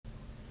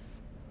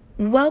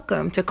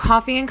Welcome to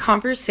Coffee and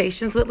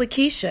Conversations with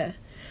Lakeisha.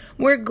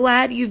 We're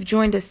glad you've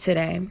joined us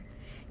today.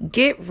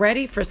 Get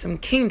ready for some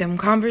kingdom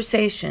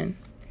conversation.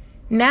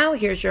 Now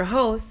here's your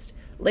host,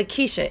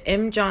 Lakeisha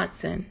M.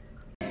 Johnson.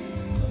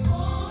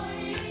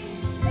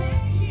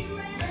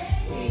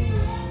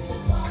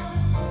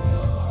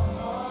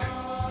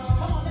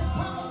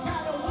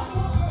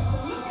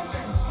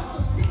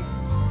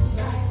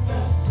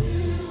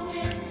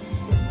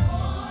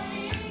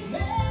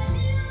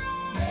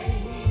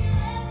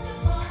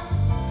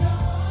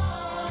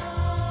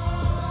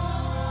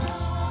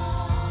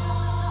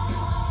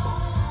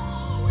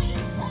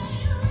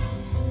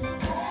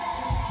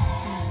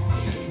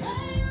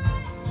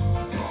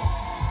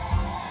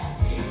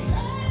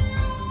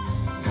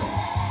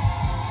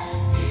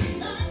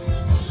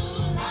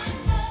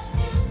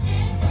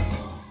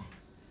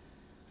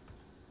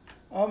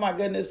 Oh my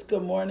goodness,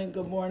 good morning,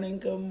 good morning,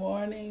 good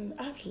morning.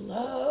 I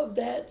love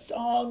that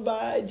song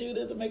by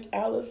Judith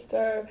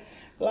McAllister,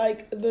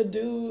 like the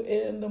dew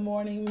in the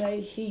morning.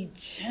 May he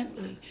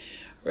gently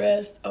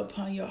rest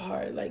upon your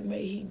heart, like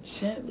may he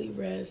gently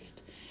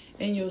rest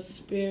in your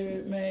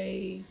spirit.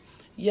 May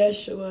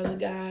Yeshua, the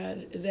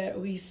God that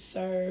we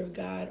serve,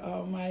 God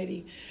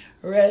Almighty,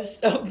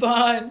 rest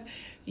upon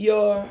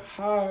your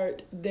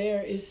heart.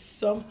 There is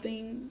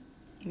something,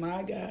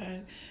 my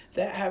God,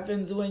 that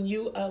happens when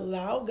you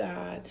allow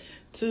God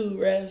to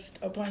rest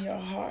upon your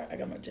heart. I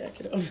got my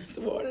jacket on this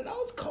morning. I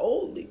was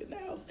cold leaving the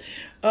house.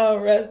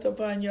 Rest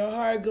upon your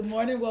heart. Good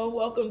morning. Well,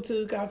 welcome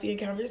to Coffee and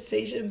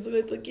Conversations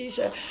with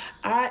Lakeisha.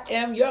 I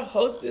am your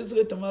hostess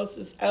with the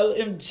mostest.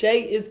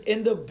 LMJ is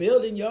in the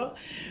building, y'all.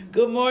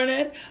 Good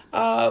morning.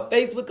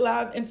 Facebook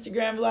Live,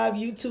 Instagram Live,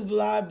 YouTube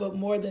Live, but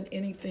more than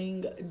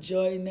anything,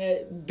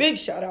 JoyNet. Big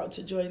shout out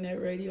to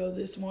JoyNet Radio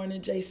this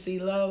morning,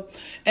 JC Love,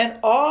 and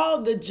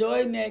all the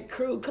JoyNet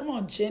crew. Come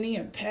on, Jenny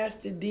and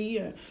Pastor D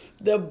and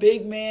the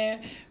big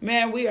man.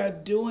 Man, we are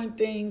doing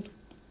things.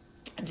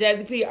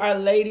 Jazzy P, our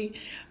lady,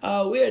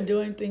 we are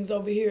doing things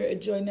over here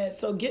at JoyNet.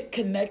 So get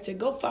connected.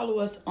 Go follow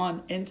us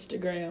on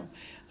Instagram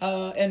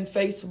and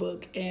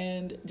Facebook,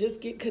 and just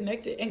get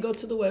connected and go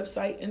to the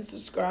website and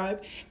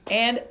subscribe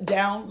and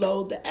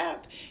download the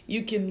app.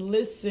 You can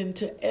listen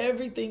to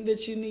everything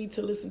that you need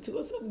to listen to.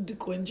 What's up,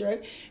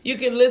 DeQuindre? You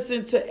can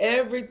listen to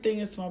everything.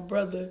 It's my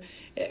brother,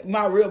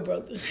 my real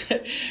brother.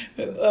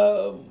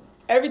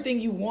 Everything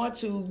you want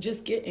to.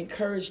 Just get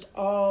encouraged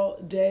all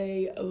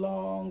day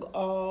long,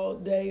 all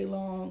day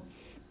long.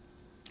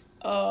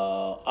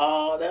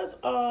 That's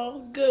all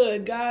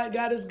good.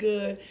 God is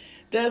good.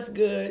 That's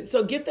good.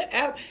 So get the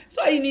app. That's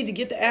all you need to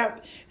get the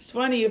app. It's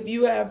funny if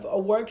you have a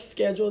work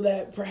schedule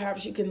that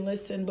perhaps you can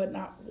listen but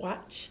not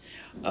watch.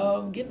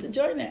 Get the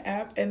JoyNet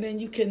app, and then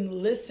you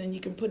can listen. You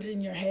can put it in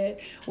your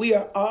head. We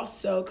are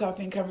also,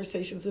 Coffee and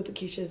Conversations with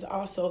Lakeisha is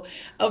also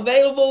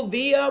available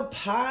via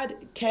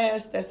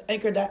podcast. That's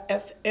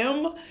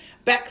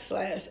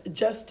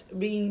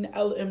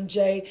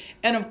anchor.fm/JustBeingLMJ.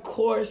 And of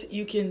course,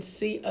 you can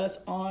see us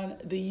on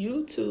the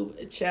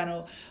YouTube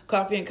channel,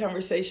 Coffee and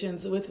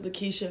Conversations with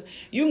Lakeisha.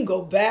 You can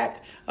go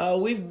back.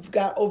 We've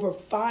got over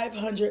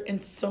 500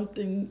 and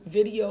something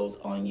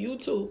videos on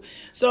YouTube.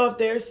 So if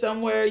there's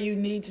somewhere you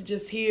need to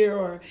just hear,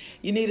 or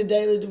you need a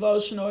daily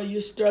devotion, or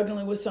you're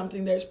struggling with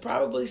something, there's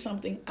probably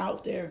something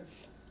out there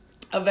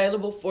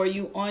available for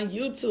you on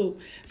YouTube.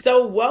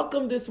 So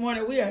welcome this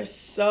morning. We're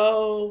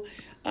so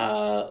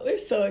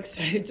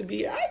excited to be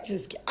here. I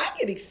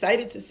get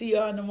excited to see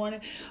y'all in the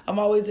morning. I'm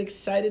always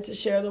excited to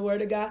share the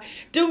word of God.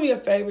 Do me a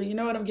favor. You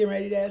know what I'm getting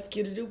ready to ask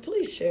you to do?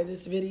 Please share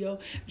this video.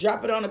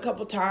 Drop it on a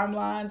couple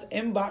timelines.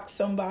 Inbox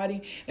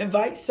somebody.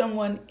 Invite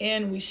someone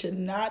in. We should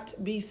not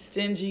be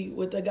stingy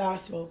with the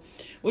gospel.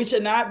 We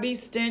should not be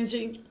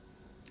stingy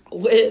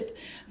with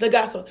the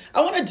gospel.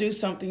 I want to do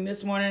something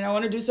this morning. I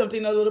want to do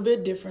something a little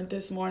bit different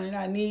this morning.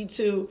 I need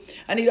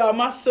all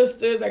my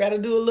sisters. I got to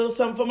do a little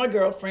something for my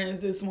girlfriends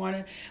this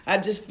morning. I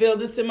just feel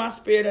this in my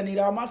spirit. I need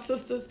all my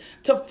sisters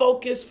to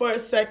focus for a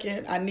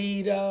second. I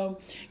need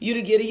you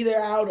to get either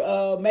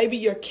out maybe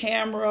your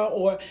camera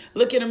or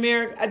look in a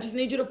mirror. I just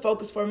need you to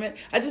focus for a minute.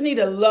 I just need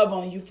to love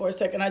on you for a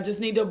second. I just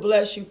need to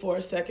bless you for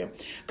a second.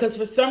 Because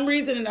for some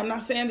reason, and I'm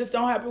not saying this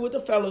don't happen with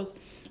the fellows,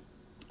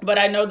 but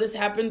I know this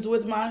happens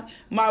with my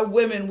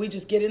women. We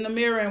just get in the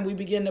mirror and we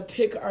begin to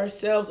pick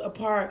ourselves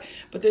apart.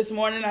 But this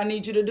morning, I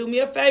need you to do me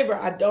a favor.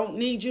 I don't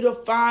need you to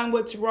find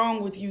what's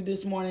wrong with you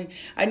this morning.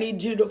 I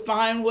need you to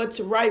find what's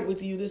right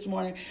with you this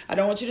morning. I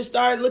don't want you to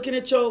start looking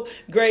at your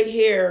gray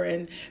hair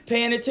and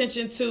paying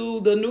attention to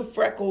the new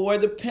freckle or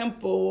the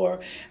pimple or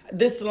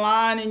this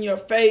line in your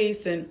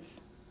face and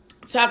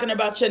talking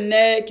about your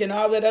neck and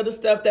all that other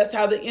stuff. That's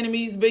how the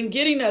enemy's been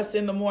getting us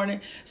in the morning,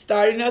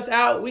 starting us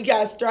out. We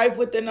got strife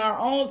within our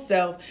own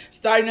self,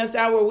 starting us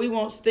out where we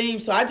want steam.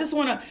 So I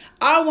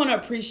want to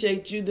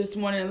appreciate you this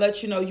morning and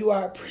let you know you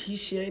are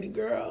appreciated,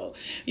 girl.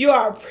 You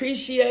are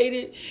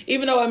appreciated,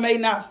 even though it may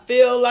not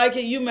feel like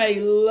it. You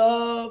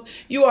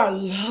are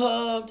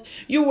loved.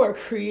 You were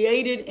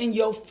created in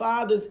your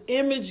Father's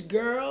image,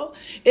 girl.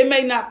 It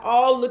may not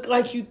all look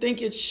like you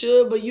think it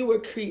should, but you were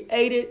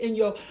created in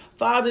your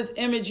Father's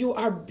image. You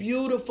are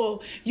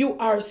beautiful. You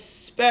are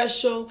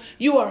special.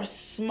 You are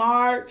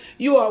smart.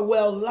 You are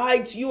well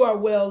liked. You are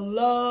well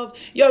loved.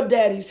 Your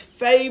daddy's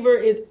favor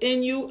is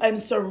in you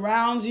and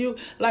surrounds you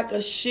like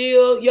a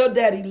shield. Your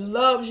daddy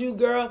loves you,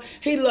 girl.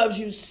 He loves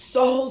you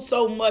so,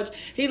 so much.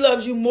 He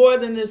loves you more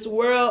than this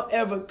world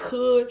ever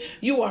could.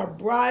 You are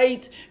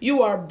bright.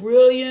 You are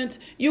brilliant.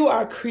 You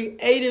are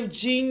creative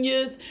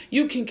genius.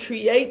 You can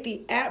create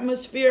the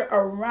atmosphere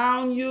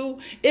around you.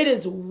 It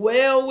is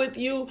well with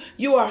you.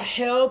 You are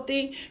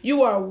healthy.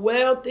 You are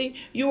wealthy.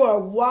 You are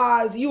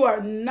wise. You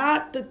are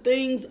not the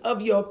things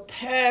of your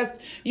past.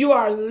 You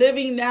are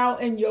living now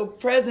in your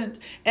present.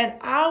 And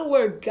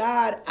our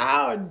God,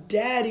 our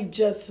daddy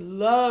just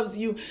loves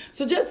you.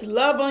 So just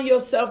love on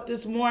yourself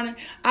this morning.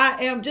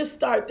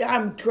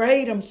 I'm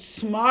great. I'm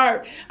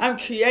smart. I'm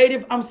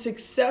creative. I'm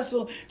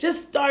successful.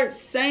 Just start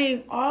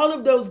saying all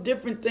of those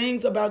different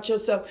things about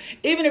yourself.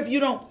 Even if you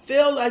don't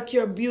feel like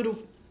you're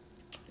beautiful,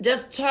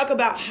 just talk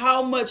about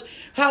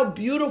how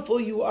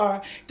beautiful you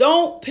are.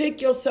 Don't pick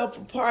yourself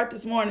apart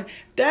this morning.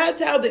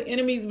 That's how the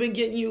enemy's been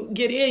getting you.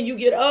 Get in. You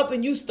get up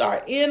and you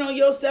start in on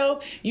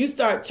yourself. You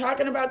start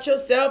talking about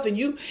yourself and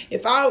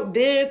if I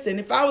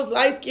was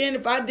light skinned,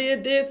 if I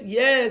did this,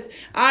 yes,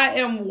 I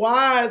am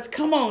wise.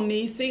 Come on,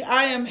 Nisi.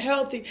 I am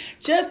healthy.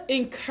 Just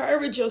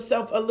encourage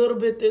yourself a little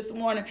bit this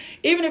morning.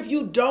 Even if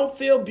you don't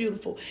feel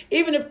beautiful,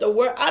 even if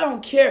I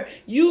don't care.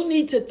 You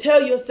need to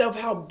tell yourself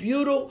how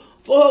beautiful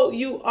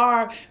you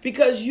are,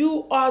 because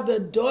you are the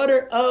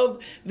daughter of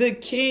the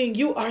King.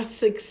 You are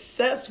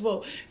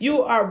successful.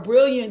 You are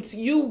brilliant.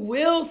 You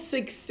will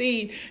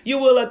succeed. You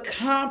will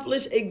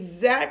accomplish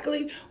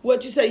exactly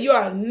what you say. You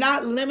are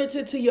not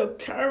limited to your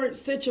current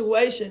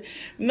situation.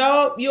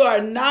 No, you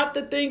are not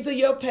the things of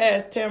your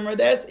past, Tamara.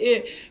 That's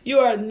it. You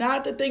are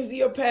not the things of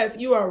your past.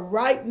 You are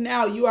right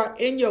now. You are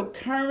in your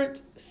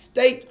current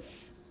state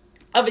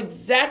of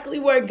exactly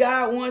where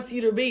God wants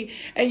you to be.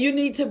 And you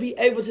need to be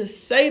able to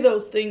say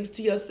those things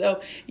to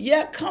yourself.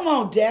 Yeah, come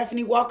on,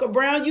 Daphne Walker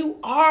Brown. You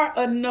are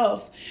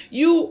enough.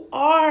 You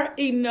are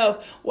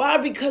enough. Why?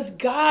 Because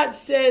God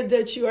said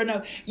that you are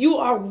enough. You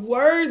are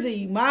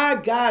worthy. My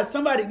God,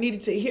 somebody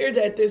needed to hear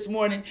that this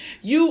morning.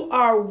 You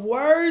are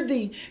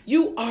worthy.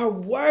 You are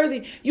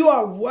worthy. You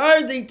are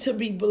worthy to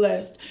be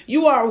blessed.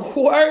 You are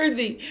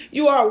worthy.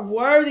 You are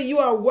worthy. You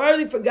are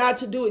worthy for God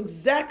to do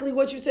exactly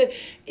what you said.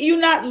 You're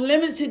not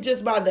limited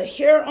just by the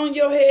hair on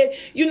your head.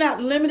 You're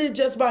not limited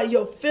just by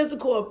your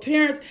physical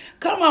appearance.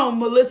 Come on,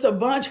 Melissa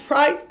Bunch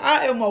Price.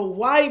 I am a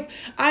wife.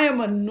 I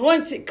am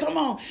anointed. Come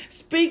on.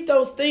 Speak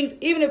those things,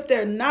 even if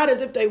they're not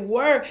as if they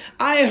were.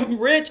 I am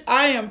rich.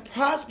 I am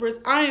prosperous.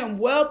 I am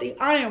wealthy.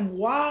 I am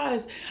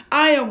wise.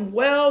 I am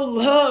well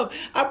loved.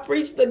 I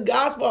preach the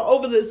gospel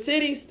over the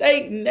city,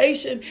 state,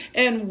 nation,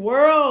 and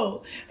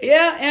world.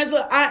 Yeah,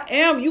 Angela, I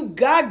am. You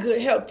got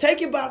good health.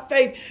 Take it by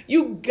faith.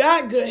 You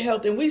got good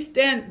health. And we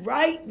stand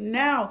right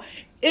now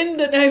in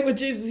the name of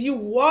Jesus. You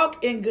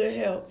walk in good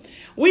health.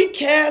 We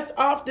cast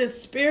off this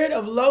spirit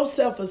of low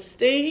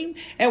self-esteem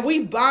and we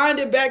bind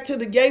it back to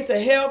the gates of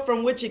hell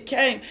from which it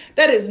came.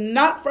 That is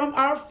not from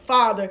our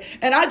Father.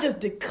 And I just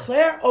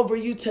declare over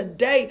you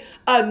today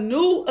a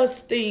new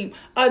esteem,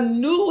 a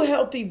new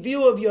healthy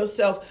view of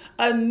yourself,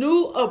 a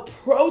new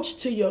approach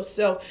to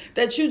yourself,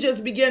 that you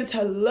just begin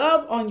to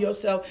love on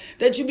yourself,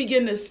 that you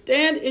begin to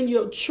stand in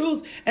your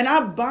truth. And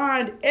I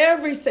bind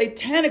every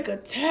satanic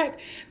attack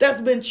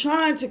that's been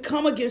trying to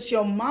come against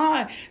your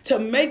mind to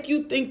make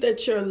you think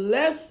that you're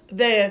less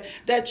than,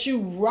 that you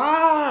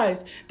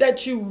rise,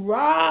 that you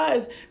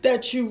rise,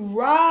 that you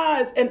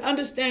rise and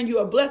understand you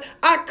are blessed.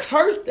 I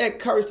curse that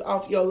curse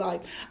off your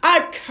life.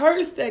 I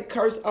curse that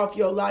curse off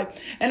your life.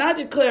 And I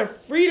declare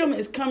freedom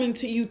is coming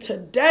to you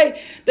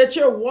today, that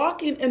you're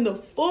walking in the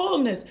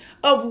fullness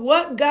of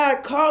what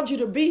God called you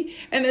to be,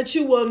 and that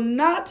you will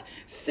not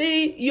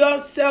see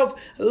yourself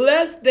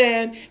less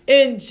than,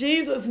 in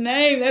Jesus'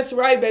 name. That's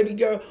right, baby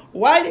girl.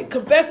 Write it,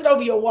 confess it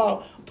over your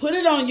wall. Put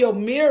it on your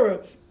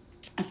mirror.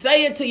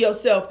 Say it to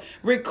yourself.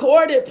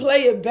 Record it.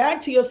 Play it back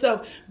to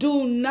yourself.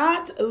 Do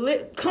not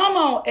come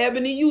on,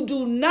 Ebony. You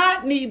do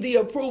not need the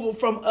approval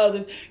from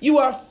others. You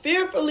are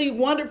fearfully,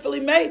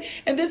 wonderfully made.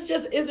 And this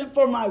just isn't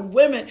for my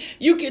women.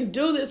 You can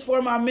do this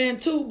for my men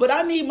too. But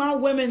I need my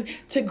women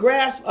to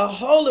grasp a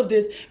hold of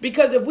this,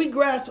 because if we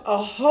grasp a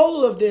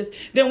hold of this,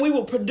 then we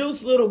will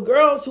produce little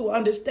girls who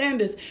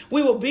understand this.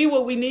 We will be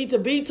what we need to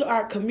be to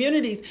our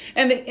communities.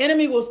 And the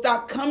enemy will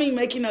stop coming,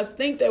 making us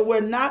think that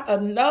we're not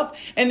enough.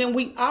 And then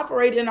we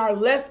operate in our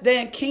less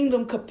than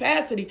kingdom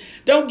capacity.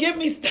 Don't get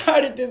me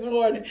started this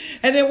morning.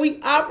 And then we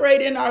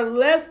operate in our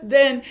less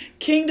than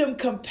kingdom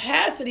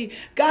capacity.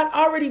 God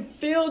already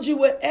filled you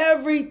with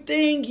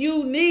everything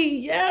you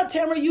need. Yeah,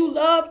 Tamara, you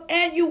love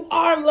and you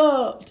are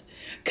loved.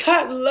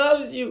 God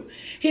loves you.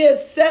 He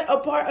has set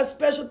apart a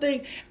special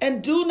thing.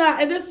 And do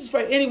not, and this is for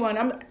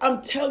anyone,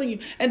 I'm telling you,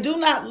 and do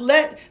not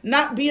let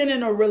not being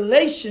in a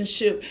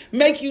relationship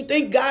make you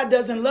think God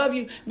doesn't love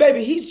you.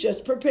 Baby, he's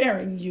just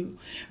preparing you.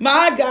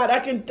 My God, I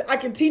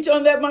can teach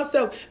on that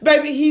myself.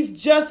 Baby, he's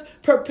just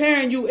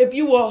preparing you. If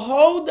you will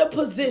hold the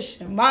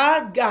position,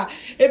 my God,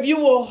 if you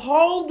will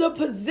hold the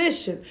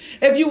position,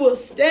 if you will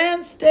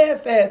stand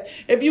steadfast,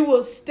 if you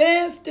will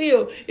stand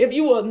still, if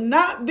you will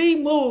not be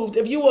moved,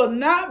 if you will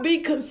not be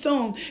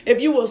consumed, if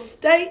you will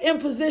stay in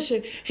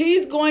position,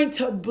 he's going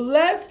to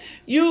bless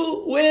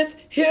you with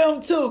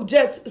him too.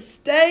 Just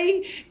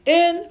stay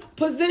in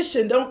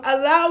position. Don't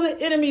allow the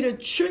enemy to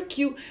trick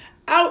you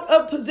out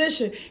of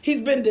position.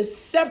 He's been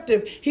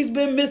deceptive. He's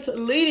been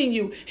misleading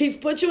you. He's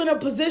put you in a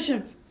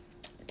position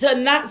to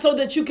not, so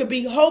that you could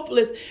be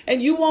hopeless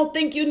and you won't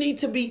think you need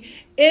to be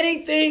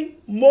anything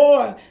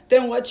more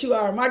than what you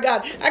are. My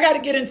God, I got to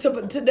get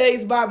into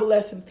today's Bible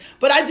lessons,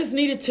 but I just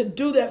needed to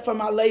do that for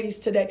my ladies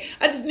today.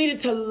 I just needed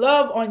to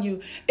love on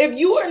you. If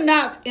you are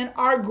not in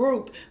our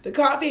group, the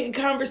Coffee and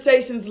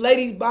Conversations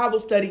Ladies Bible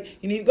Study,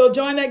 you need to go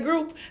join that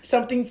group.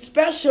 Something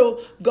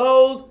special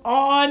goes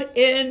on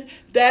in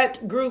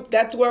that group.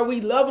 That's where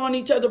we love on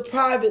each other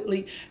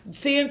privately.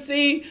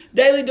 CNC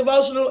Daily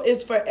Devotional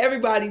is for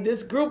everybody.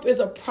 This group is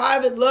a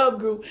private love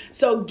group.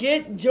 So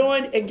get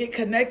joined and get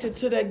connected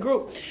to that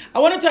group. I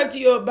want to talk to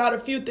you about a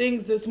few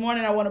things this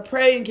morning. I want to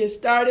pray and get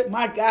started.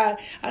 My God,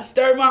 I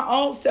stirred my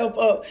own self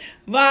up.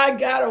 My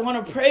God, I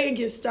want to pray and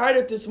get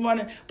started this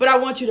morning, but I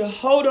want you to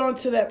hold on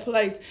to that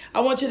place.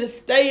 I want you to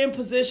stay in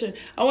position.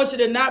 I want you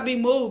to not be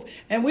moved.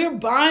 And we're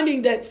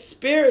binding that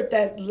spirit,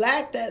 that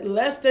lack, that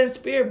less than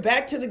spirit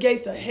back to the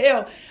gates of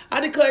hell.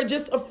 I declare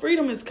just a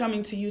freedom is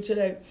coming to you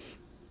today.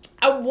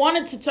 I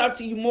wanted to talk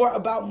to you more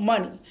about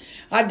money.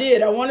 I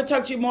did. I want to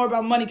talk to you more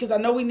about money because I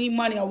know we need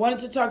money. I wanted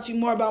to talk to you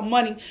more about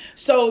money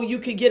so you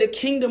could get a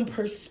kingdom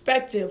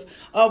perspective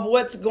of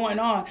what's going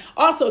on.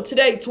 Also,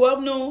 today,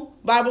 12 noon,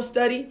 Bible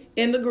study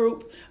in the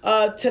group.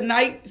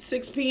 Tonight,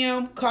 6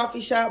 p.m., coffee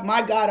shop.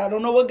 My God, I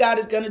don't know what God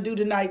is going to do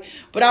tonight,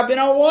 but I've been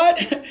on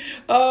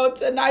one.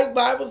 Tonight,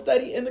 Bible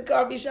study in the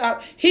coffee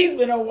shop. He's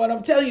been on one.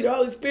 I'm telling you, the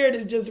Holy Spirit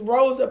has just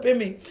rose up in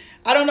me.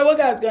 I don't know what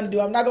God's going to do.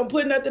 I'm not going to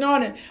put nothing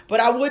on it, but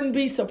I wouldn't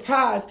be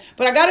surprised.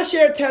 But I got to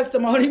share a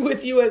testimony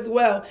with you as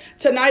well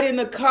tonight in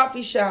the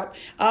coffee shop.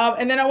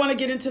 And then I want to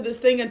get into this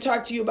thing and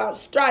talk to you about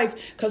strife,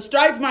 because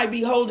strife might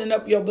be holding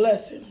up your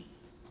blessing.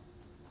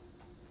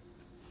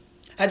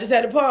 I just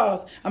had to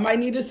pause. I might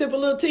need to sip a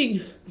little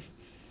tea.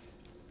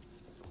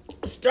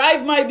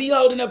 Strife might be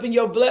holding up in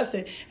your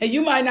blessing, and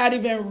you might not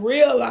even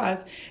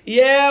realize.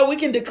 Yeah, we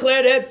can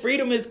declare that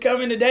freedom is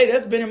coming today.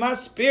 That's been in my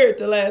spirit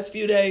the last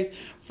few days.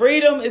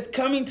 Freedom is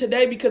coming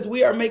today because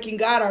we are making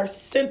God our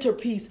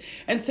centerpiece.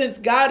 And since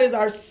God is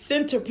our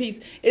centerpiece,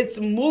 it's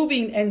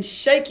moving and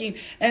shaking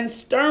and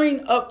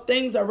stirring up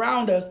things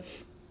around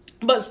us.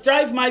 But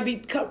strife might be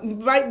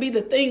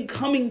the thing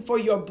coming for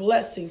your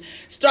blessing.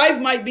 Strife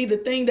might be the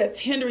thing that's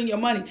hindering your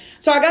money.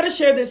 So I got to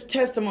share this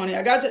testimony.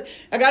 I got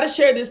to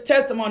share this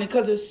testimony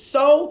because it's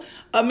so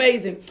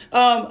amazing.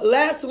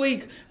 Last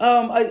week,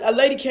 a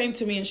lady came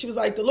to me and she was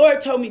like, the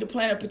Lord told me to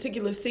plant a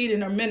particular seed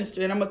in her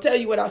ministry. And I'm going to tell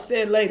you what I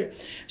said later.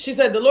 She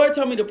said, the Lord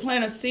told me to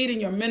plant a seed in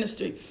your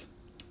ministry.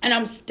 And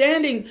I'm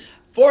standing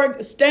for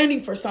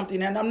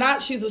something. And I'm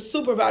not, she's a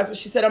supervisor.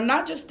 She said, I'm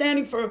not just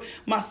standing for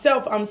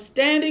myself. I'm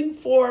standing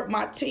for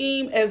my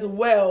team as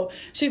well.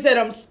 She said,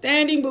 I'm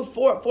standing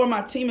for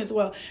my team as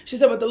well. She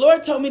said, but the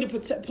Lord told me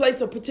to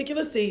place a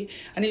particular seed.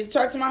 I need to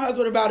talk to my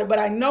husband about it, but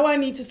I know I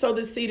need to sow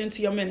this seed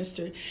into your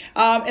ministry.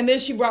 And then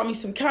she brought me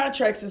some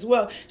contracts as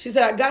well. She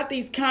said, I got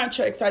these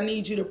contracts I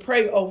need you to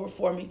pray over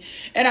for me.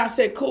 And I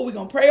said, cool, we're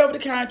going to pray over the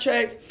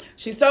contracts.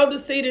 She sowed the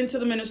seed into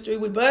the ministry.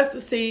 We blessed the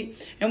seed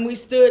and we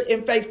stood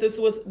in faith.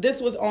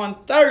 This was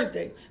on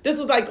Thursday. This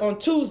was like on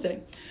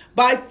Tuesday.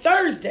 By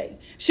Thursday,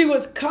 she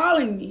was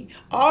calling me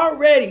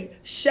already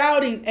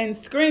shouting and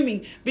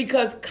screaming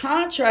because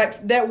contracts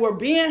that were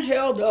being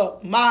held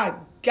up, my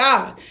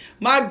God,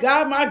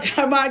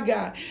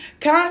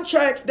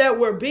 contracts that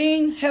were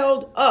being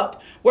held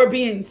up were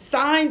being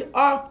signed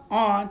off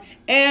on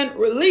and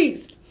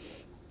released.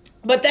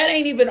 But that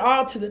ain't even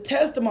all to the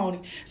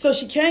testimony. So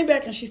she came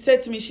back and she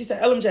said to me, she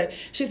said, LMJ,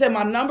 she said,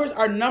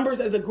 our numbers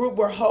as a group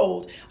were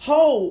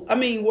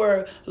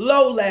were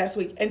low last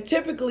week. And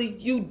typically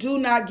you do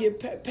not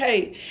get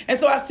paid. And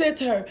so I said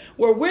to her,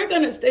 well, we're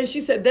going to stay. She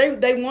said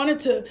they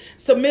wanted to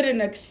submit an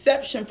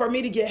exception for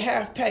me to get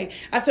half pay.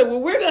 I said,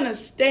 well, we're going to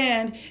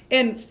stand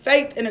in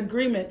faith and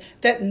agreement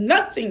that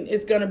nothing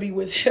is going to be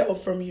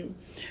withheld from you.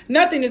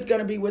 Nothing is going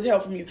to be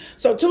withheld from you.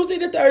 So Tuesday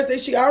to Thursday,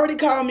 she already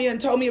called me and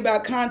told me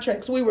about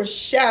contracts. We were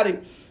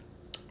shouting.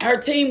 her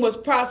team was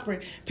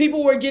prospering.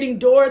 People were getting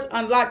doors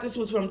unlocked. This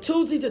was from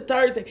Tuesday to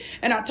Thursday.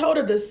 And I told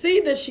her the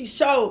seed that she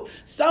sowed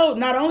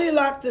not only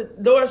unlocked the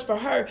doors for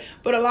her,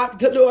 but unlocked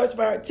the doors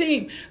for her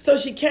team. So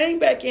she came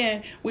back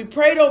in. We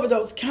prayed over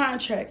those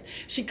contracts.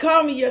 She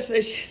called me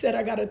yesterday. She said,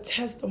 I got a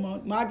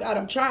testimony. My God,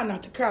 I'm trying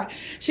not to cry.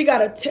 She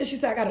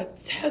said, I got a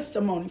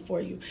testimony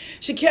for you.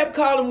 She kept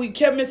calling. We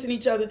kept missing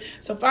each other.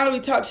 So finally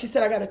we talked. She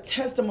said, I got a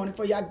testimony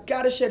for you. I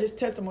got to share this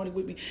testimony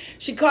with me.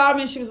 She called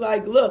me and she was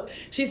like, look,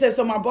 she said,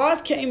 so my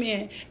boss came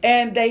in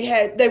and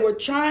they were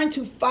trying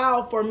to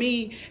file for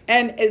me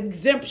an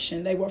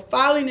exemption. They were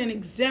filing an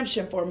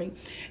exemption for me.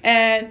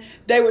 And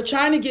they were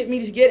trying to get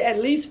me to get at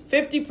least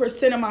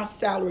 50% of my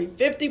salary,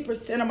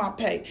 50% of my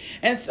pay.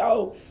 And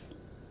so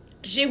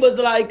she was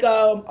like,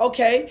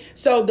 okay.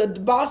 So the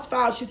boss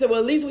filed. She said, well,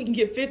 at least we can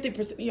get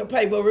 50% of your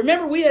pay. But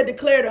remember, we had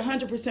declared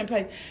 100%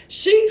 pay.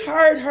 She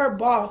heard her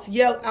boss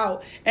yell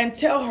out and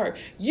tell her,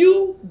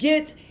 you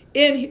get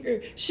in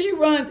here. She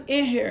runs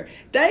in here.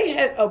 They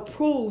had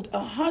approved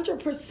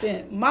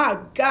 100%. My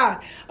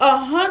God,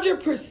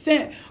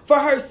 100% for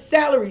her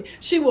salary.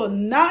 She will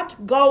not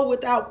go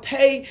without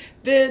pay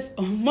this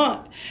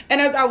month.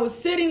 And as I was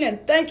sitting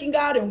and thanking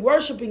God and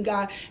worshiping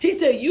God, he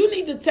said, you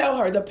need to tell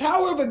her the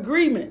power of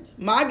agreement.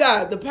 My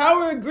God, the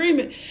power of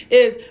agreement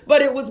is,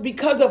 but it was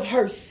because of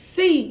her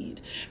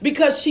seed,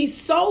 because she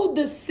sowed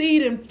the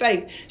seed in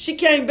faith. She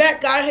came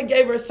back. God had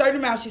gave her a certain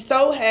amount. She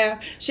sowed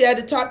half. She had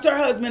to talk to her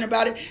husband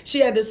about it. She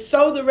had to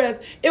sow the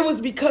rest. It was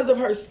because of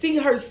her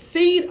seed. Her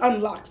seed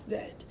unlocked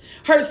that.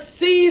 Her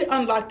seed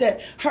unlocked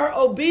that. Her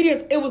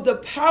obedience, it was the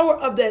power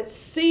of that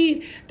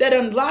seed that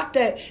unlocked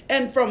that.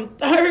 And from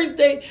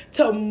Thursday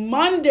to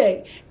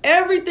Monday,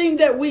 everything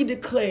that we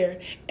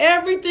declared,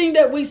 everything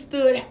that we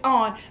stood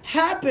on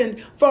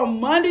happened from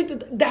Monday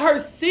to her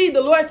seed.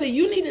 The Lord said,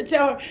 you need to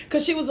tell her,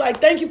 because she was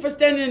like, thank you for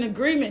standing in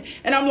agreement.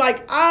 And I'm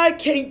like, I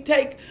can't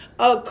take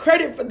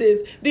credit for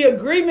this. The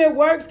agreement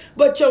works,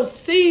 but your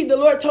seed, the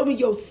Lord told me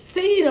your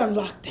seed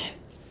unlocked that.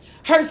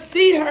 Her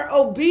seed, her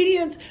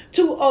obedience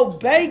to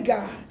obey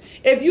God.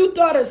 If you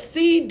thought a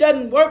seed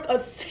doesn't work, a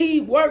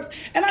seed works.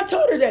 And I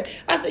told her that.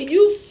 I said,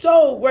 you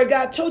sow where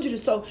God told you to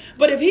sow.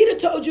 But if he'd have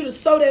told you to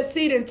sow that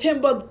seed in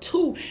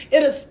Timbuktu,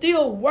 it'd have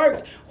still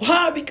worked.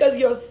 Why? Because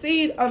your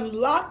seed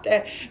unlocked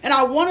that. And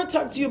I want to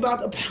talk to you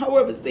about the power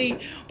of a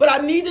seed. But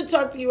I need to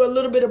talk to you a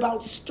little bit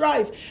about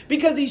strife.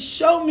 Because he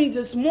showed me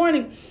this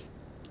morning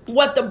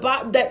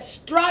that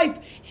strife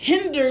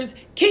hinders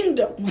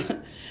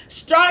kingdom.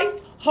 Strife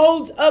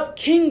holds up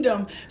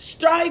kingdom.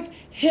 Strife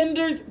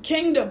hinders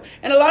kingdom.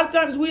 And a lot of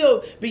times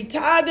we'll be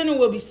tithing and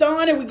we'll be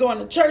sowing and we're going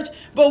to church,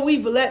 but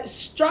we've let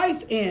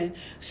strife in.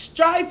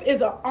 Strife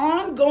is an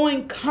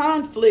ongoing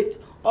conflict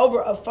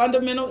over a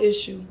fundamental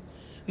issue.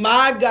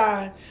 My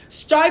God,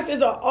 strife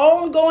is an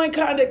ongoing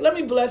conflict. Let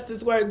me bless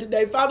this word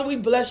today. Father, we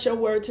bless your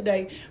word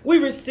today. We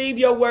receive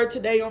your word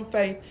today on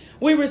faith.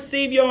 We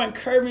receive your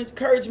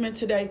encouragement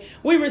today.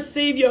 We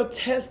receive your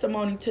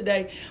testimony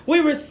today. We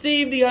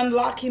receive the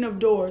unlocking of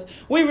doors.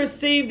 We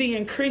receive the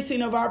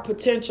increasing of our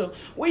potential.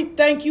 We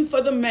thank you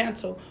for the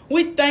mantle.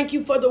 We thank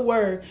you for the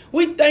word.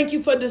 We thank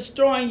you for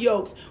destroying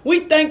yokes.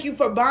 We thank you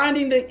for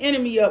binding the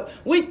enemy up.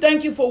 We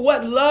thank you for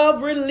what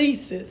love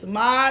releases,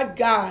 my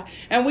God.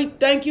 And we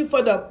thank you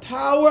for the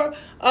power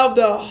of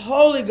the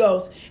Holy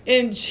Ghost.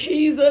 In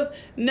Jesus'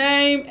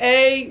 name,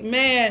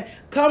 amen.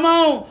 Come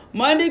on,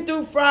 Monday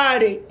through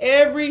Friday,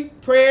 every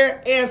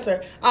prayer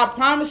answer. I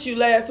promise you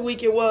last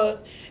week it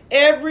was.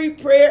 Every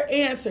prayer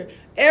answer.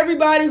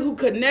 Everybody who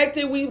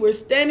connected, we were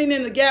standing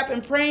in the gap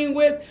and praying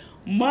with,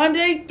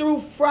 Monday through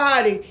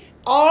Friday,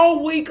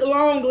 all week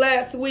long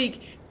last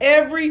week,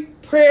 every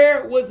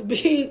prayer was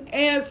being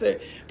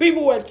answered.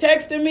 People were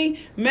texting me,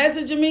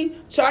 messaging me,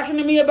 talking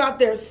to me about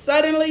their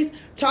suddenlies,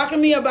 talking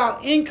to me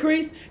about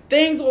increase.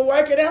 Things were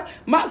working out.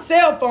 My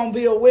cell phone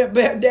bill went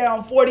back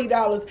down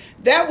 $40.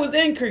 That was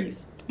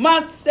increase.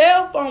 My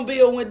cell phone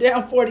bill went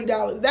down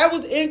 $40. That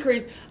was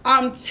increase.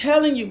 I'm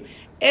telling you,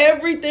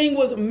 everything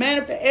was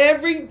manifest.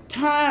 Every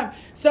time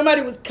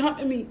somebody was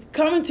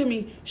coming to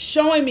me,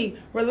 showing me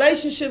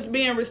relationships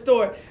being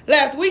restored.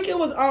 Last week it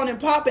was on and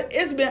popping.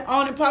 It's been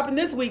on and popping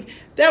this week.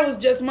 That was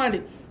just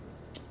Monday.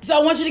 So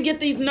I want you to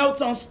get these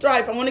notes on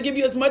strife. I want to give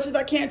you as much as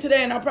I can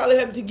today, and I'll probably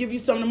have to give you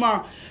some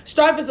tomorrow.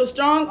 Strife is a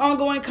strong,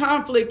 ongoing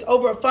conflict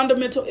over a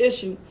fundamental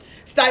issue.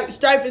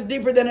 Strife is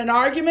deeper than an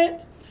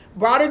argument,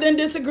 broader than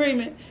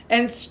disagreement,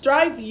 and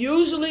strife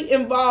usually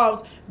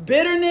involves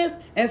bitterness,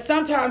 and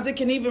sometimes it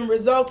can even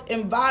result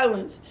in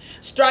violence.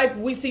 Strife,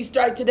 we see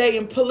strife today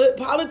in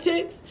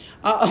politics,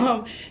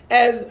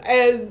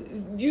 as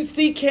you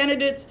see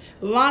candidates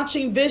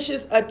launching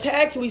vicious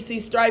attacks. We see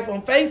strife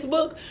on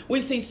Facebook. We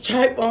see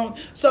strife on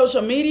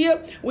social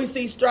media. We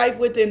see strife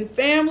within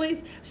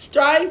families.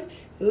 Strife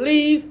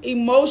leaves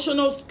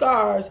emotional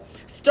scars.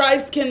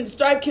 Strife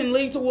can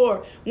lead to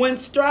war. When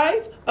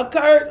strife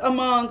occurs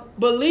among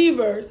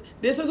believers,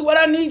 this is what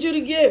I need you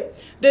to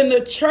get, then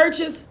the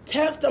church's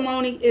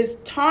testimony is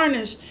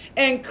tarnished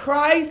and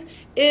Christ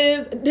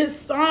is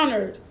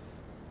dishonored.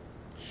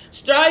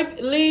 Strife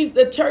leaves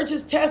the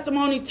church's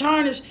testimony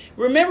tarnished.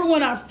 Remember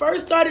when I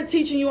first started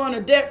teaching you on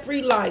a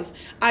debt-free life,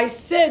 I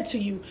said to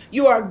you,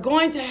 you are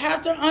going to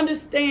have to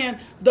understand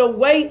the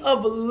way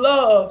of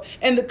love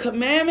and the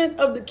commandment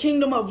of the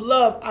kingdom of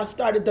love. I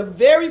started the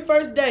very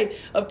first day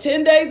of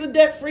 10 days of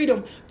debt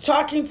freedom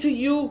talking to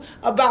you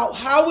about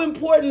how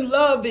important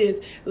love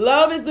is.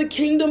 Love is the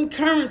kingdom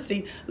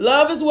currency.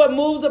 Love is what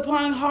moves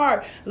upon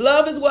heart.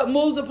 Love is what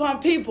moves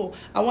upon people.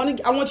 I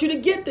want you to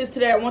get this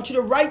today. I want you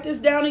to write this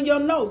down in your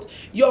notes.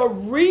 Your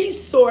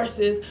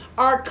resources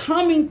are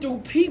coming through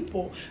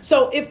people.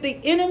 So if the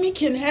enemy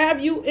can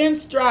have you in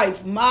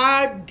strife,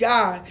 my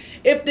God,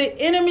 if the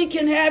enemy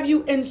can have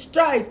you in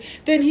strife,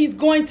 then he's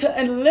going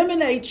to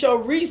eliminate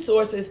your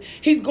resources.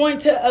 He's going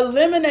to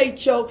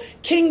eliminate your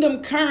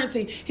kingdom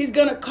currency. He's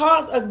going to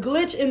cause a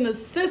glitch in the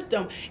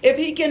system. If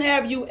he can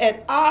have you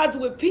at odds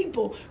with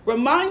people,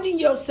 reminding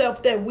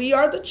yourself that we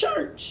are the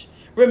church.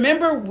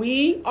 Remember,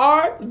 we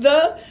are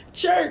the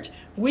church.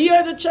 We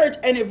are the church.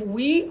 And if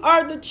we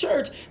are the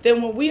church,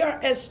 then when we are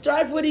at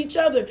strife with each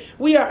other,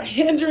 we are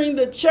hindering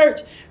the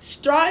church.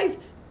 Strife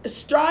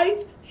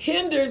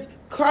hinders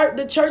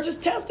the church's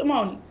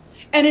testimony.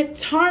 And it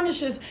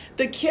tarnishes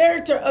the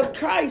character of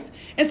Christ.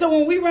 And so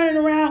when we running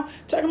around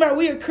talking about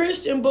we are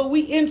Christian, but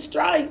we in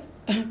strife,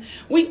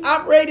 we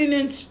operating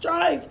in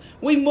strife,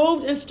 we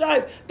moved in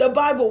strife. The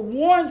Bible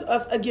warns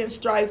us against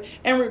strife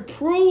and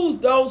reproves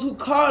those who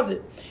cause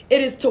it.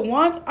 It is to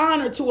one's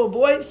honor to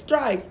avoid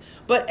strife,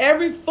 but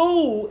every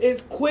fool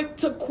is quick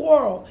to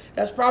quarrel.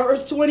 That's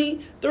Proverbs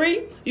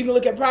 23. You can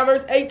look at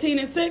Proverbs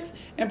 18:6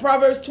 and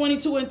Proverbs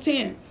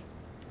 22:10.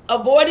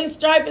 Avoiding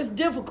strife is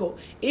difficult,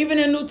 even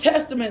in New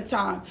Testament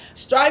time.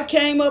 Strife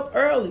came up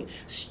early.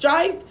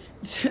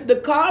 The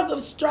cause of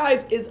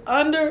strife is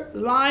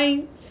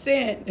underlying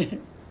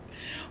sin.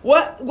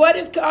 What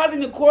is causing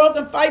the quarrels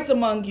and fights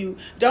among you?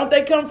 Don't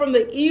they come from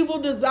the evil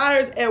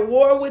desires at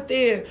war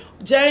within?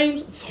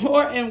 James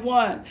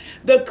 4:1.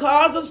 The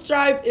cause of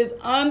strife is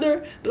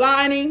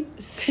underlying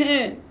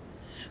sin.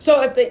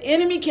 So if the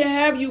enemy can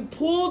have you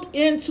pulled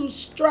into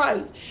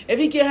strife, if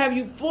he can have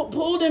you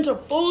pulled into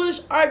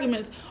foolish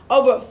arguments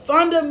over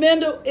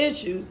fundamental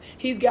issues,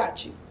 he's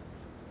got you.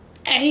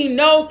 And he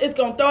knows it's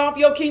going to throw off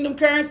your kingdom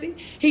currency.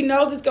 He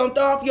knows it's going to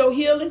throw off your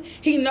healing.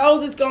 He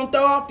knows it's going to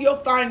throw off your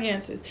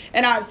finances.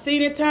 And I've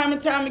seen it time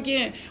and time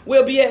again.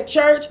 We'll be at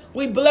church,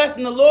 we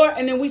blessing the Lord,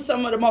 and then we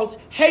some of the most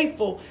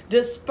hateful,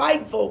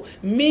 despiteful,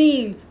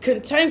 mean,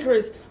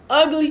 cantankerous,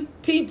 ugly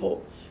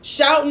people.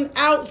 Shouting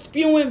out,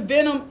 spewing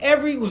venom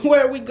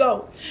everywhere we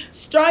go.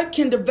 Strife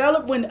can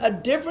develop when a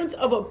difference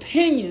of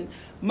opinion,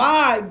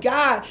 my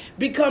God,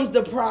 becomes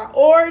the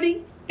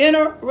priority in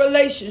a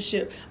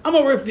relationship. I'm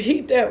going to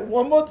repeat that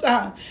one more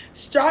time.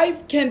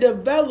 Strife can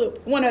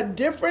develop when a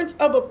difference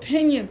of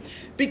opinion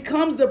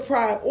becomes the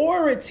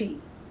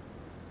priority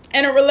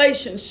in a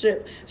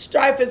relationship.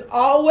 Strife is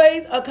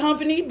always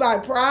accompanied by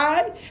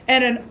pride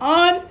and an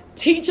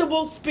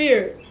unteachable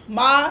spirit.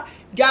 My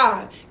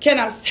God, can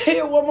I say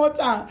it one more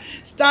time?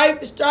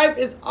 Strife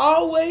is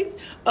always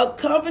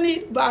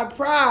accompanied by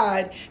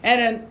pride and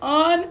an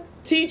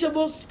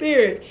unteachable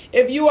spirit.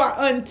 If you are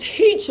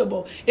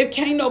unteachable, if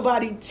can't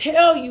nobody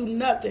tell you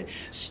nothing,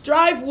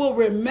 strife will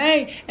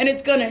remain, and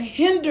it's going to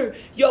hinder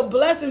your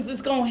blessings.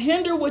 It's going to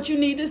hinder what you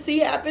need to see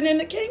happen in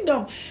the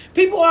kingdom.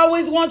 People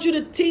always want you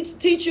to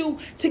teach you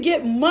to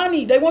get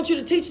money. They want you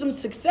to teach them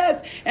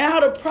success and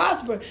how to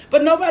prosper,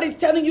 but nobody's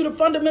telling you the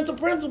fundamental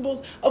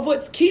principles of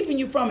what's keeping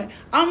you from it.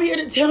 I'm here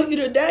to tell you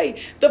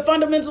today the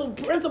fundamental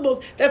principles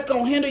that's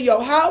going to hinder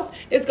your house.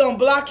 It's going to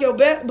block your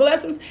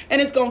blessings,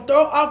 and it's going to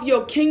throw off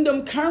your kingdom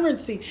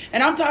currency.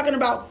 And I'm talking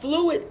about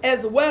fluid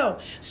as well.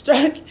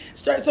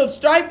 So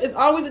strife is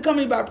always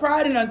accompanied by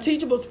pride and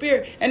unteachable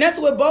spirit, and that's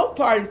with both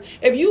parties.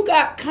 If you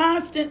got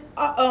constant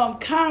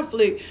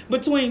conflict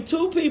between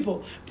two people,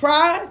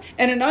 pride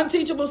and an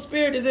unteachable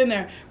spirit is in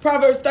there.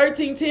 Proverbs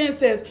 13:10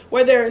 says,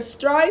 where there is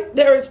strife,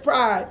 there is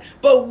pride,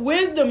 but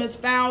wisdom is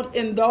found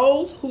in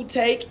those who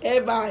take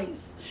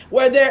advice.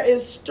 Where there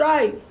is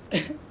strife,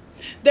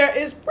 there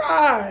is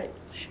pride.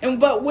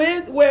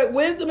 Where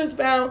wisdom is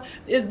found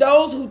is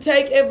those who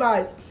take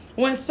advice.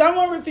 When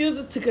someone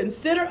refuses to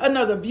consider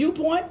another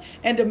viewpoint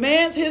and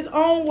demands his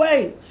own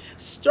way,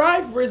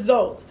 strife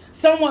results.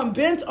 Someone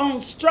bent on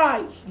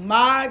strife,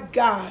 my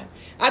God.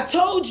 I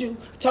told you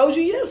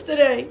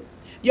yesterday,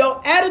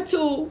 your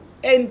attitude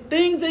and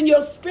things in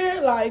your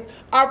spirit life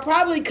are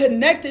probably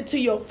connected to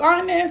your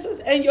finances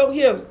and your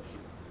healing.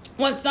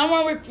 When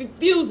someone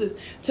refuses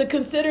to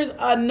consider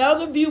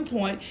another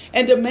viewpoint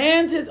and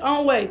demands his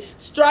own way,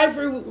 strife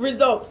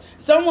results.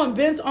 Someone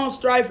bent on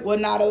strife will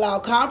not allow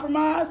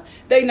compromise.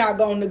 They're not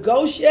going to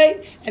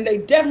negotiate, and they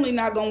definitely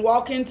not going to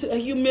walk into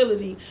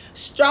humility.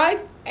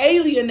 Strife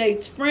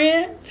alienates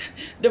friends,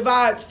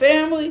 divides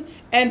family,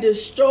 and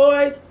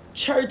destroys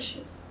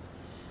churches.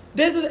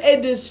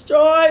 It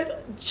destroys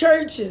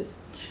churches.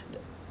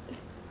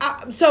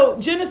 So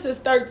Genesis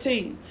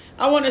 13.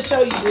 I want to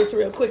show you this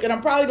real quick, and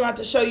I'm probably going to have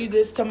to show you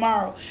this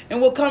tomorrow.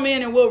 And we'll come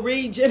in and we'll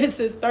read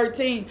Genesis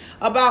 13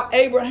 about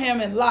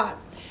Abraham and Lot.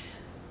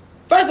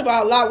 First of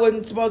all, Lot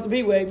wasn't supposed to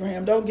be with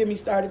Abraham. Don't get me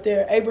started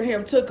there.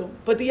 Abraham took him.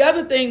 But the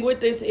other thing with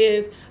this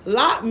is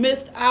Lot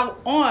missed out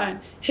on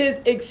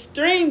his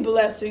extreme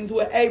blessings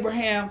with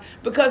Abraham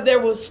because there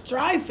was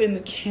strife in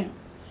the camp.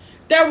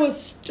 There was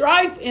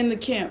strife in the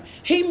camp.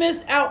 He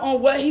missed out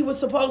on what he was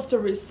supposed to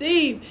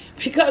receive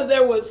because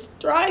there was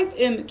strife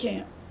in the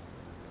camp.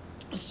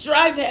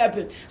 Strife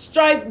happened.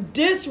 Strife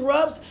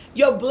disrupts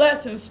your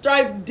blessings.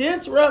 Strife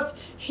disrupts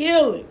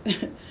healing.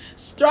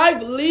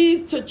 Strife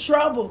leads to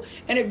trouble.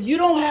 And if you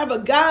don't have a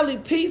godly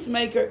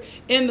peacemaker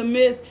in the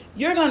midst,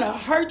 you're going to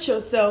hurt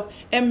yourself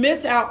and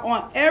miss out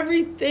on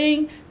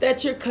everything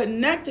that you're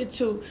connected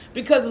to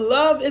because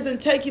love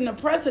isn't taking the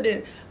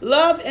precedent.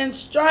 Love and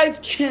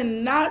strife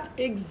cannot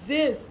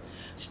exist.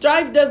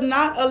 Strife does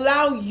not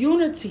allow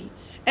unity,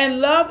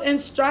 and love and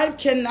strife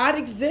cannot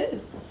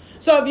exist.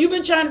 So if you've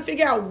been trying to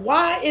figure out,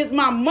 why is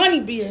my money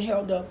being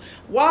held up?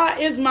 Why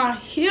is my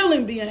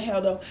healing being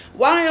held up?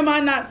 Why am I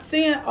not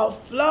seeing a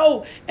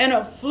flow and a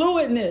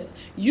fluidness?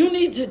 You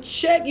need to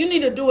check. You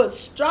need to do a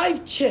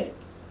strife check.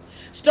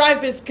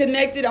 Strife is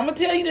connected. I'm going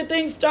to tell you the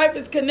things strife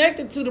is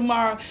connected to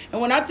tomorrow. And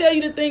when I tell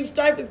you the things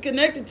strife is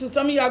connected to,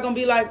 some of y'all going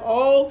to be like,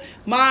 oh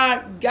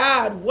my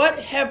God, what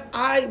have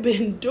I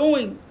been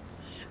doing?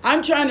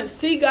 I'm trying to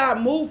see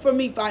God move for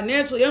me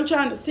financially. I'm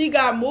trying to see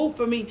God move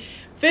for me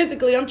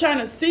physically. I'm trying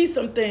to see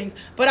some things,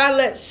 but I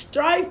let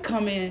strife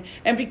come in.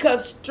 And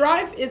because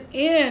strife is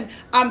in,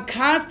 I'm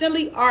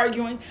constantly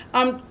arguing.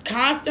 I'm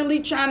constantly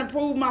trying to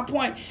prove my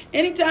point.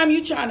 Anytime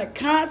you're trying to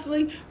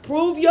constantly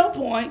prove your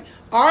point,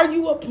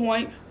 argue a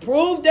point,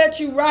 prove that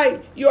you're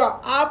right, you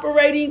are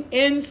operating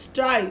in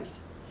strife.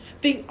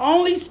 The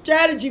only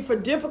strategy for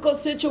difficult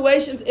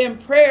situations in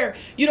prayer,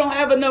 you don't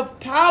have enough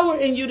power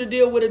in you to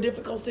deal with a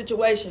difficult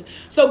situation.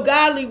 So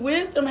godly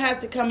wisdom has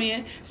to come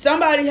in.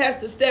 Somebody has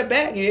to step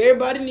back.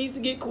 Everybody needs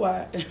to get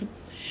quiet.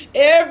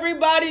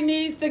 Everybody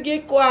needs to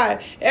get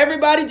quiet.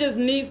 Everybody just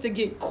needs to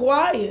get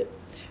quiet.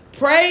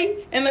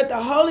 Pray and let the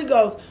Holy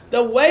Ghost.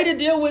 The way to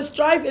deal with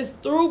strife is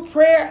through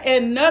prayer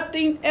and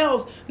nothing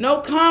else. No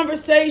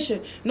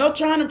conversation. No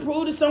trying to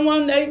prove to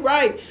someone they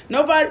right.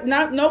 No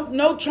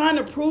trying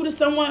to prove to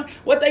someone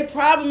what their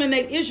problem and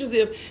their issues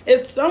is. If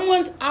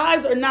someone's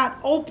eyes are not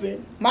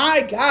open,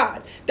 my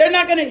God, they're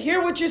not going to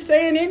hear what you're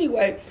saying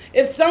anyway.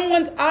 If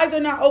someone's eyes are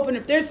not open,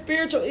 if their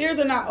spiritual ears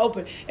are not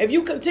open, if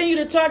you continue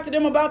to talk to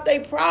them about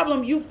their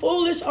problem, you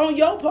foolish on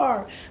your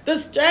part. The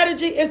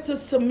strategy is to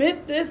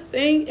submit this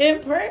thing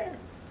in prayer.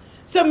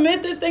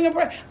 Submit this thing in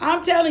prayer.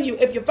 I'm telling you,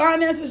 if your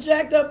finances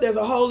jacked up, there's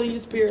a hole in your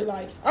spirit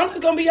life. I'm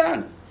just going to be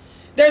honest.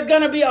 There's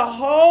going to be a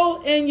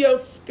hole in your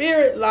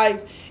spirit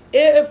life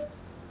if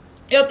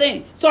your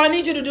thing. So I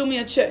need you to do me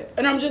a check.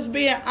 And I'm just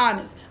being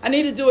honest. I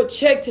need to do a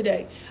check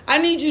today. I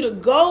need you to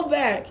go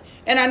back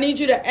and I need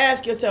you to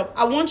ask yourself.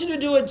 I want you to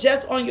do it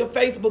just on your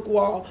Facebook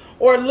wall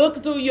or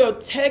look through your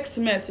text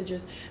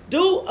messages.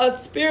 Do a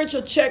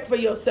spiritual check for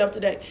yourself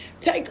today.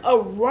 Take a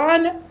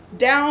run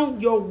down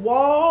your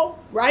wall,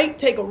 right?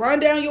 Take a run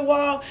down your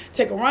wall.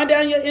 Take a run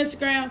down your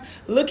Instagram.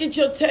 Look at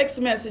your text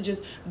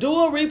messages. Do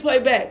a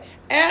replay back.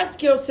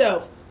 Ask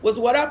yourself, was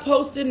what I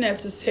posted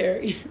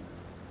necessary?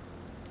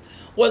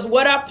 Was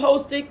what I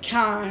posted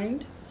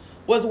kind?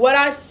 Was what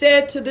I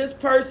said to this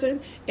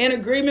person in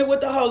agreement with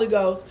the Holy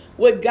Ghost?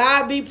 Would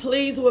God be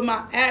pleased with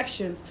my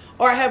actions?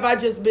 Or have I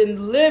just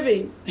been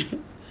living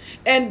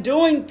and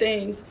doing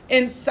things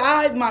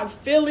inside my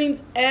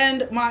feelings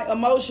and my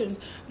emotions?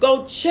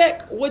 Go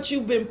check what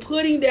you've been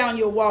putting down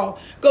your wall.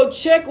 Go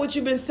check what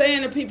you've been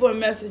saying to people in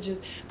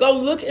messages. Go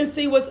look and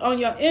see what's on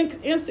your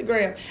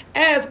Instagram.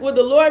 Ask, would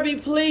the Lord be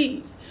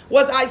pleased?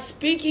 Was I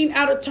speaking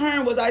out of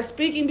turn? Was I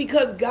speaking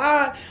because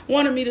God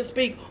wanted me to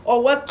speak?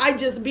 Or was I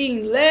just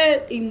being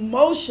led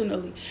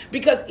emotionally?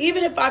 Because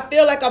even if I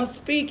feel like I'm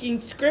speaking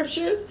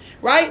scriptures,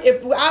 right?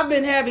 If I've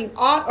been having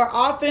aught or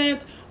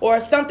offense or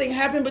something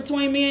happened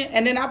between me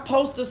and then I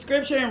post the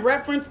scripture in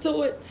reference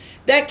to it,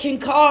 that can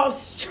cause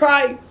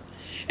strife.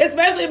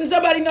 Especially if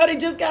somebody know they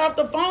just got off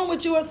the phone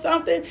with you or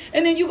something,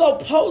 and then you go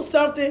post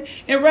something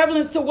in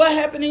reference to what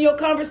happened in your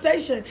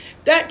conversation.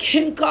 That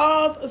can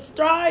cause a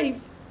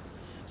strife.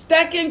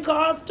 That can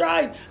cause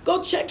strife.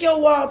 Go check your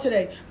wall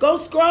today. Go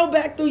scroll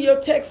back through your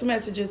text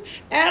messages.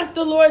 Ask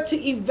the Lord to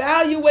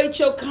evaluate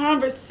your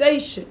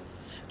conversation,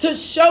 to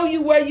show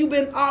you where you've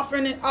been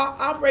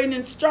operating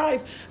in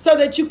strife so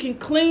that you can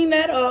clean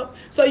that up,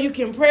 so you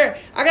can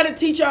pray. I got to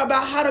teach y'all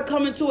about how to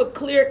come into a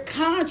clear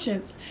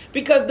conscience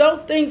because those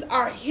things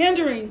are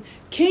hindering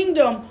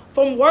kingdom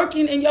from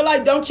working in your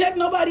life. Don't check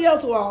nobody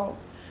else's wall.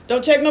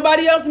 Don't check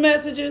nobody else's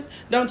messages.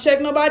 Don't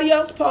check nobody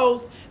else's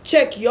posts.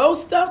 Check your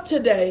stuff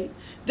today.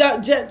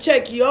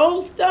 Check your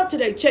stuff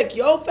today. Check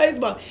your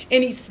Facebook.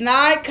 Any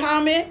snide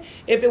comment,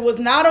 if it was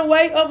not a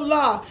way of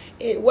law,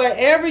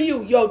 wherever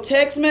your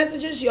text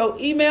messages, your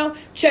email,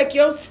 check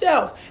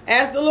yourself.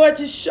 Ask the Lord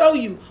to show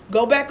you.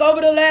 Go back over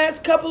the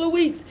last couple of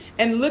weeks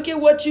and look at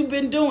what you've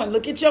been doing.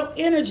 Look at your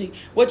energy,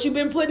 what you've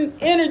been putting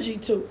energy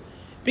to.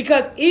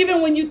 Because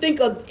even when you think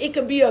it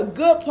could be a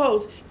good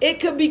post, it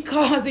could be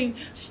causing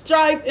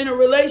strife in a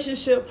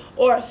relationship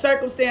or a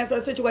circumstance or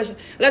a situation.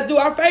 Let's do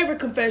our favorite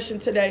confession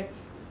today.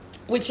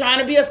 We're trying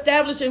to be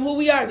established in who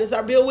we are. This is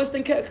our Bill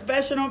Whiston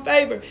confession on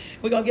favor.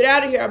 We're going to get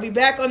out of here. I'll be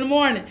back on the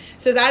morning.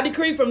 It says, I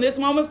decree from this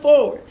moment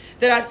forward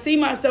that I see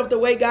myself the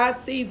way God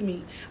sees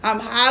me. I'm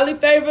highly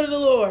favored of the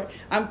Lord.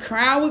 I'm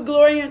crowned with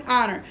glory and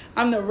honor.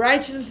 I'm the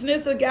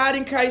righteousness of God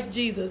in Christ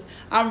Jesus.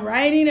 I'm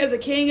reigning as a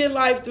king in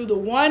life through the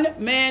one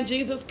man,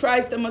 Jesus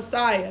Christ, the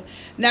Messiah.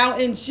 Now,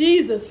 in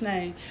Jesus'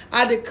 name,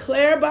 I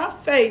declare by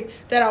faith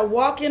that I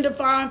walk in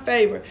divine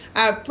favor.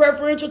 I have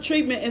preferential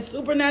treatment and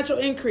supernatural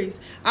increase.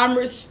 I'm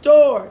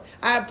restored.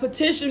 I have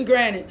petition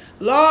granted,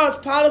 laws,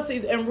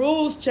 policies, and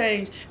rules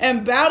changed,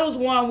 and battles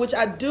won which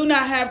I do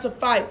not have to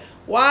fight.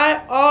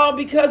 Why? All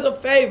because of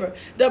favor.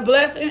 The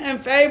blessing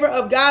and favor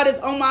of God is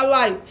on my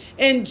life.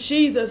 In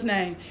Jesus'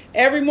 name.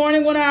 Every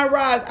morning when I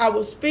arise, I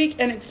will speak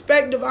and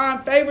expect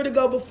divine favor to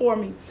go before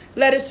me.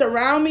 Let it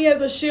surround me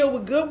as a shield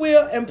with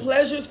goodwill and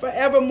pleasures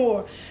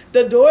forevermore.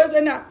 The doors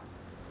are not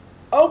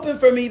open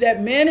for me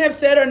that men have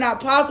said are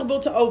not possible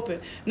to open.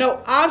 No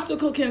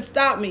obstacle can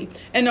stop me,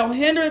 and no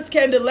hindrance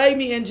can delay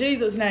me in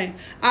Jesus' name.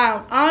 I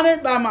am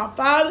honored by my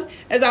Father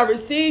as I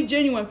receive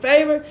genuine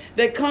favor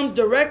that comes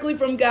directly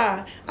from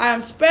God. I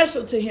am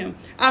special to him.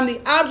 I'm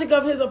the object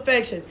of his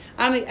affection.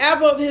 I'm the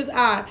apple of his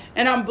eye,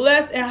 and I'm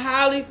blessed and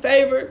highly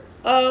favored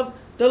of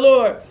the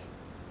Lord.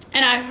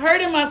 And I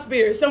heard in my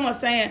spirit someone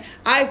saying,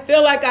 I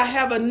feel like I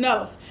have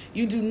enough.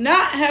 You do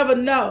not have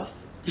enough.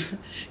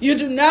 You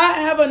do not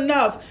have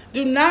enough.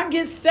 Do not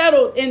get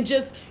settled in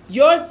just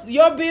your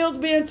bills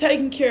being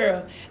taken care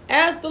of.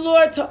 Ask the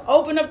Lord to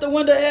open up the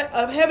window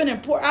of heaven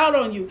and pour out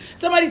on you.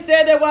 Somebody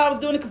said that while I was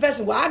doing the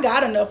confession. Well, I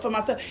got enough for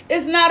myself.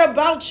 It's not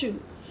about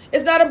you.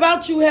 It's not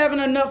about you having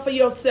enough for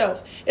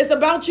yourself. It's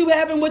about you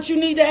having what you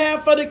need to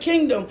have for the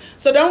kingdom.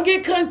 So don't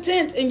get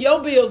content in your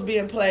bills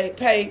being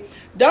paid.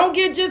 Don't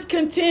get just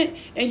content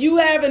in you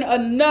having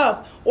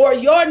enough or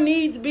your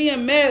needs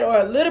being met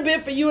or a little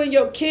bit for you and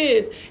your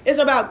kids. It's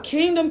about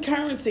kingdom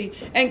currency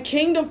and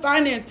kingdom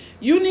finance.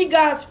 You need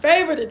God's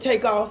favor to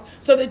take off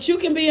so that you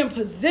can be in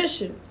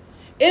position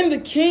in the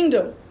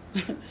kingdom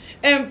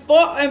and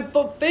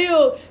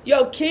fulfill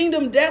your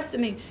kingdom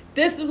destiny.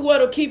 This is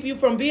what will keep you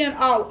from being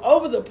all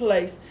over the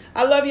place.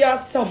 I love y'all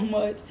so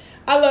much.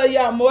 I love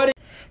y'all more than...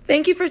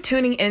 Thank you for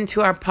tuning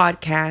into our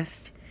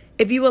podcast.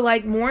 If you would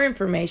like more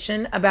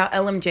information about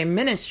LMJ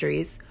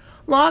Ministries,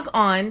 log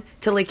on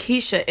to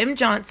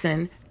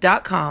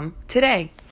LakeishaMJohnson.com today.